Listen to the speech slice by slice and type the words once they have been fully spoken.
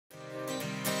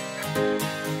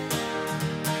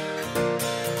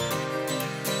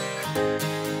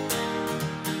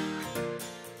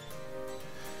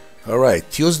Alright,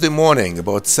 Tuesday morning,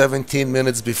 about 17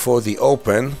 minutes before the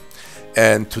open,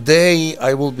 and today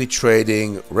I will be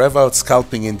trading Rev Out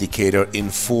Scalping indicator in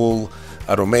full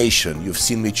automation. You've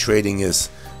seen me trading this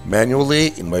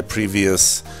manually in my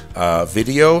previous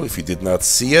video. If you did not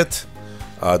see it,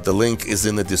 the link is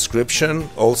in the description.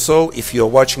 Also, if you're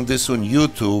watching this on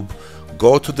YouTube,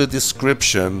 go to the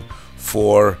description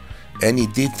for any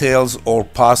details or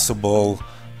possible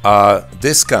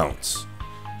discounts.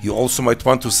 You also might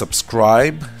want to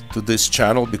subscribe to this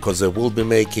channel because I will be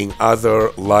making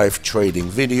other live trading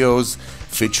videos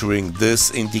featuring this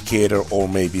indicator or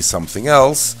maybe something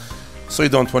else, so you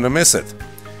don't want to miss it.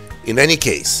 In any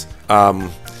case,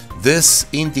 this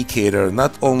indicator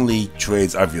not only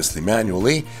trades obviously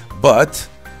manually, but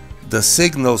the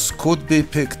signals could be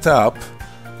picked up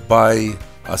by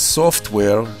a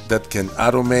software that can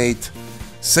automate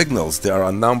signals. There are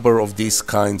a number of these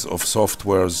kinds of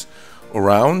softwares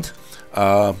around,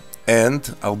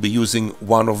 and I'll be using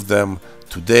one of them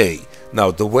today.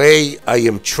 Now, the way I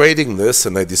am trading this,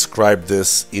 and I described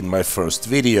this in my first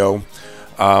video,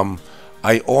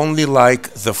 I only like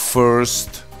the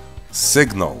first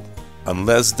signal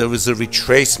unless there is a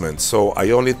retracement. So I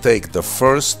only take the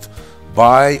first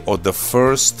buy or the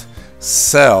first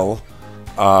sell,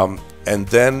 and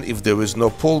then if there is no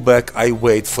pullback, I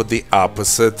wait for the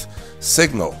opposite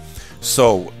signal.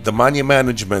 So the money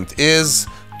management is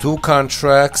 2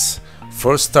 contracts.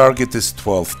 First target is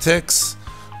 12 ticks.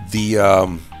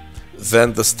 Then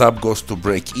the stop goes to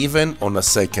break even on a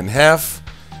second half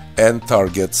and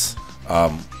targets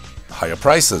higher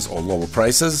prices or lower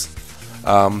prices.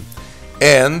 So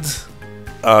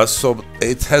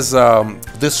it has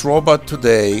this robot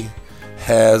today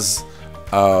has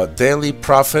a daily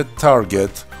profit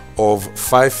target of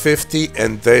 550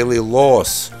 and daily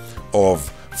loss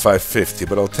of 550,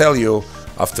 but I'll tell you,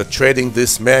 after trading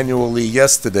this manually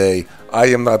yesterday, I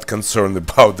am not concerned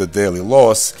about the daily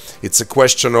loss. It's a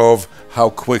question of how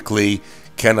quickly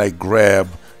can I grab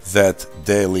that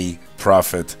daily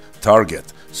profit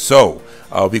target. So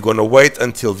we're going to wait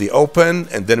until the open,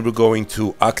 and then we're going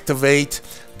to activate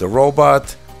the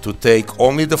robot to take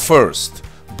only the first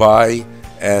buy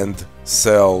and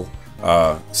sell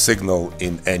signal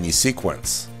in any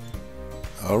sequence.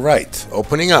 Alright,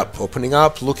 opening up,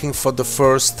 looking for the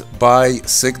first buy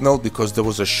signal because there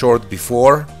was a short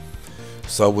before,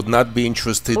 so I would not be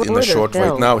interested in the short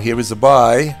right now. Here is a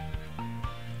buy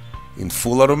in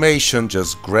full automation,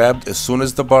 just grabbed as soon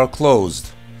as the bar closed.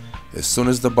 As soon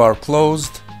as the bar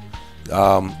closed,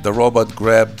 the robot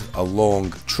grabbed a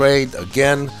long trade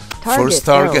again. First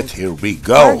target, here we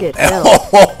go.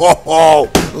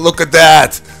 Look at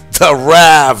that, the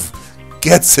Rev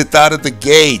gets it out of the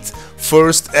gate.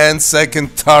 First and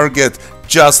second target,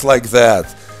 just like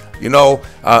that. You know,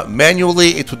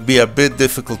 manually it would be a bit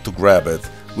difficult to grab it.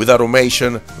 With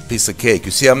automation, a piece of cake.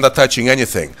 You see, I'm not touching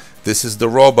anything. This is the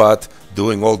robot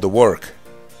doing all the work.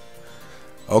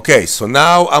 Okay, so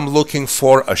now I'm looking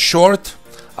for a short,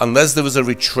 unless there is a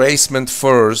retracement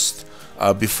first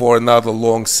before another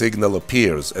long signal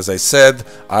appears. As I said,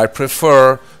 I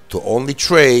prefer to only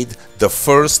trade the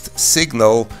first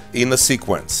signal in a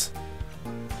sequence.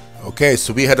 Okay,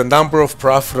 so we had a number of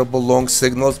profitable long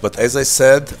signals, but as I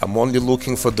said, I'm only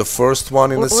looking for the first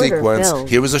one in the sequence.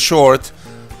 Here is a short.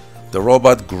 The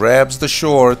robot grabs the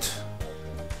short.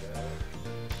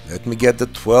 Let me get the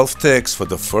 12 ticks for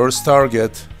the first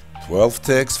target. 12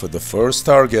 ticks for the first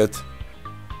target.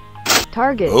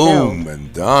 Target boom,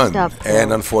 and done.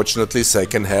 And unfortunately,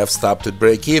 second half stopped at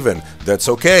break even. That's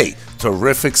okay.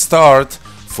 Terrific start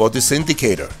for this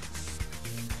indicator.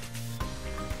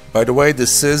 By the way,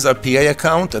 this is a PA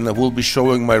account, and I will be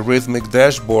showing my rhythmic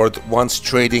dashboard once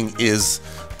trading is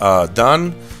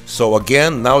done. So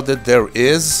again, now that there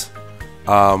is,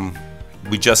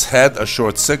 we just had a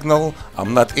short signal.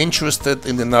 I'm not interested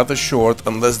in another short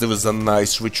unless there is a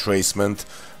nice retracement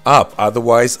up.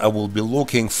 Otherwise, I will be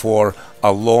looking for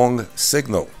a long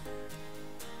signal.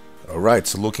 Alright,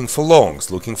 so looking for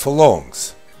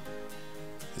longs.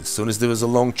 As soon as there is a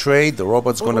long trade, the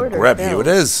robot's gonna grab. Here it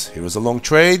is. Here is a long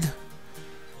trade.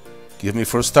 Give me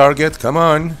first target. Come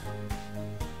on.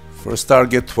 First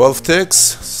target, 12 ticks.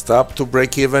 Stop to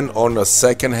break even on a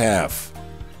second half.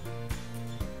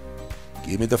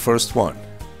 Give me the first one.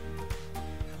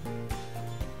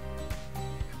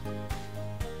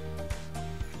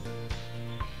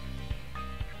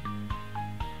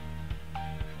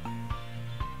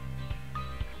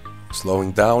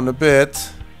 Slowing down a bit.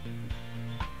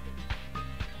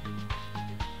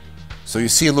 So you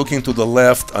see, looking to the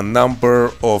left, a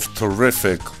number of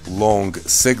terrific long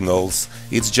signals.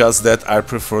 It's just that I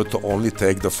prefer to only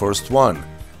take the first one.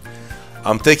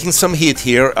 I'm taking some heat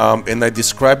here, and I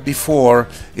described before,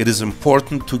 it is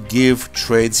important to give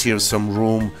trades here some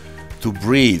room to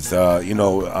breathe.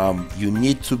 You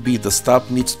need to be, the stop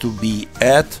needs to be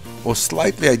at or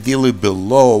slightly ideally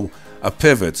below a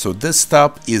pivot. So this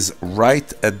stop is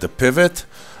right at the pivot.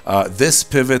 This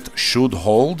pivot should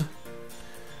hold.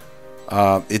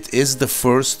 It is the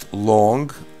first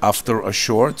long after a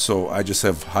short, so I just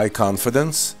have high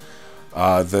confidence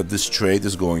that this trade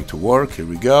is going to work. Here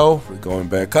we go, we're going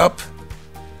back up.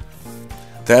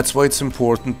 That's why it's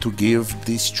important to give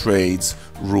these trades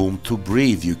room to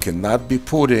breathe. You cannot be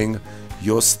putting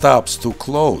your stops too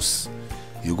close.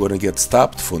 You're going to get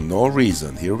stopped for no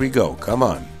reason. Here we go, come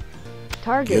on.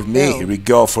 Target Give me, filled. here we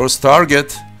go, first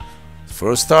target.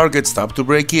 First target, stop to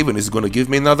break even. Is it going to give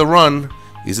me another run?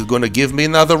 Is it going to give me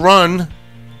another run?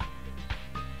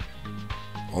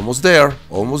 Almost there,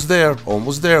 almost there,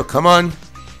 almost there. Come on.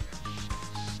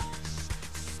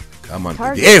 Come on,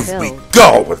 baby. Here we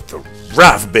go with the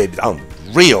Rev, baby.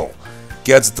 Unreal.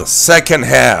 Gets the second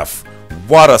half.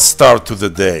 What a start to the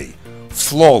day.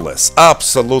 Flawless,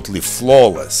 absolutely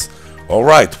flawless. All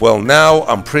right, well, now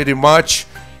I'm pretty much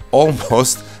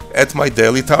almost at my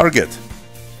daily target.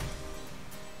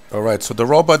 Alright, so the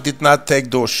robot did not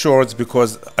take those shorts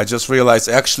because I just realized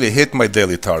I actually hit my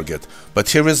daily target. But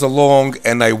here is a long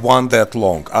and I want that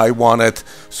long. I want it,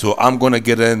 so I'm gonna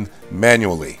get in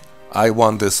manually. I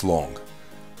want this long.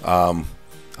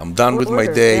 I'm done with my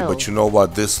day, but you know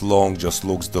what? This long just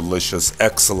looks delicious.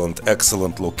 Excellent,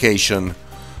 excellent location.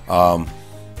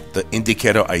 The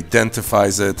indicator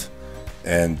identifies it,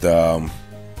 and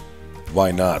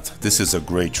why not? This is a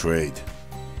great trade.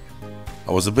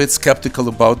 I was a bit skeptical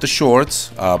about the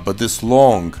shorts, but this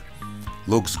long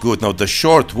looks good. Now the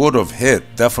short would have hit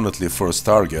definitely first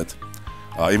target,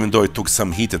 even though it took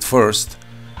some heat at first,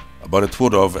 but it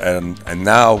would have, and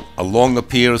now a long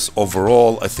appears.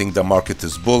 Overall, I think the market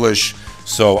is bullish,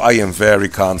 so I am very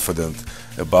confident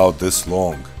about this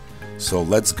long. So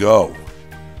let's go.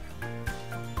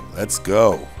 Let's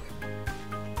go.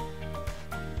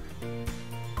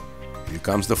 Here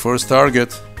comes the first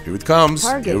target. Here it comes.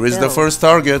 Here is the first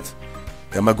target.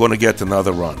 Am I going to get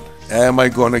another run? Am I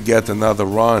going to get another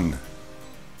run?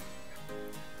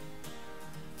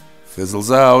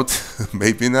 Fizzles out.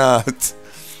 Maybe not.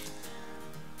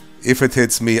 If it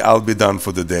hits me, I'll be done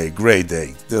for the day. Great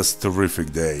day. Just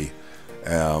terrific day.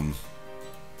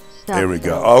 Here we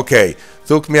go. Okay.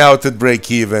 Took me out at break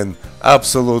even.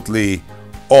 Absolutely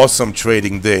awesome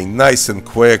trading day. Nice and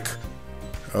quick.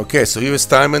 Okay, so here is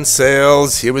time and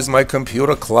sales. Here is my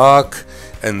computer clock,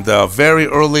 and very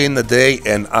early in the day,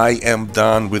 and I am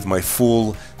done with my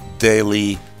full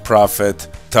daily profit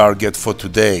target for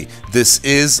today. This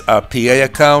is a PA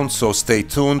account, so stay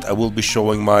tuned. I will be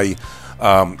showing my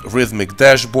rhythmic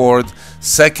dashboard.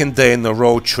 Second day in a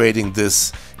row trading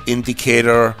this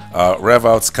indicator, Rev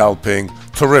Out Scalping.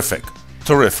 Terrific,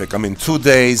 terrific. I mean, 2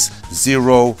 days,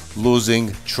 0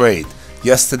 losing trade.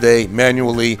 Yesterday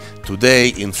manually, today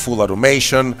in full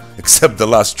automation, except the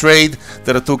last trade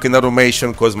that I took in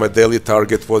automation because my daily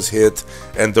target was hit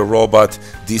and the robot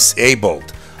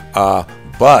disabled.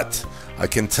 But I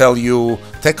can tell you,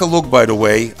 take a look, by the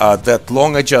way, that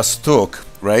long I just took,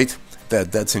 right?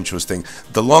 That's interesting.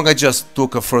 The long I just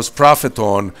took a first profit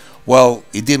on, well,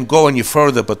 it didn't go any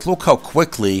further, but look how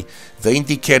quickly the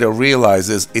indicator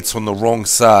realizes it's on the wrong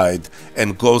side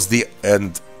and goes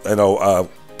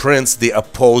prints the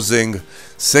opposing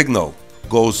signal,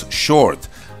 goes short.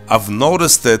 I've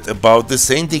noticed it about this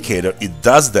indicator. It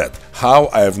does that. How?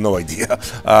 I have no idea,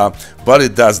 but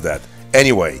it does that.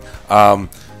 Anyway,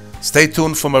 stay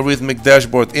tuned for my rhythmic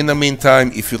dashboard. In the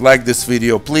meantime, if you like this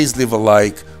video, please leave a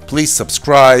like, please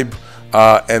subscribe,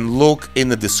 and look in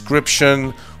the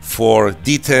description for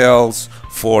details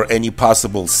for any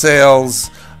possible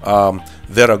sales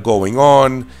that are going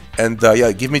on. And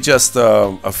yeah, give me just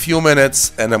a few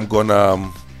minutes and I'm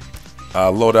gonna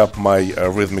load up my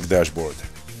rhythmic dashboard.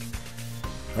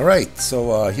 Alright,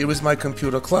 so here is my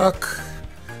computer clock,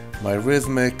 my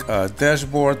rhythmic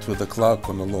dashboard with the clock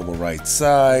on the lower right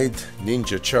side,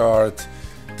 Ninja chart.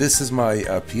 This is my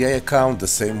PA account, the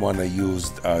same one I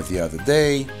used the other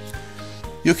day.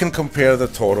 You can compare the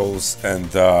totals,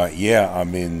 and yeah, I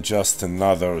mean, just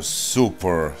another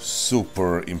super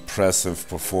impressive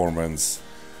performance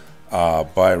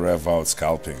by Rev Out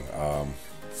Scalping.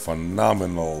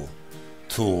 Phenomenal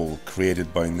tool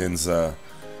created by ninZa,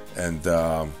 and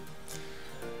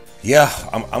yeah,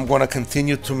 I'm gonna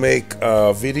continue to make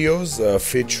videos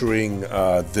featuring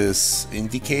this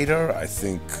indicator. I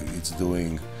think it's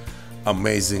doing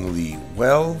amazingly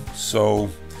well, so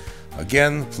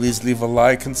Again, please leave a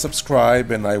like and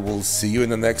subscribe, and I will see you in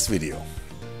the next video.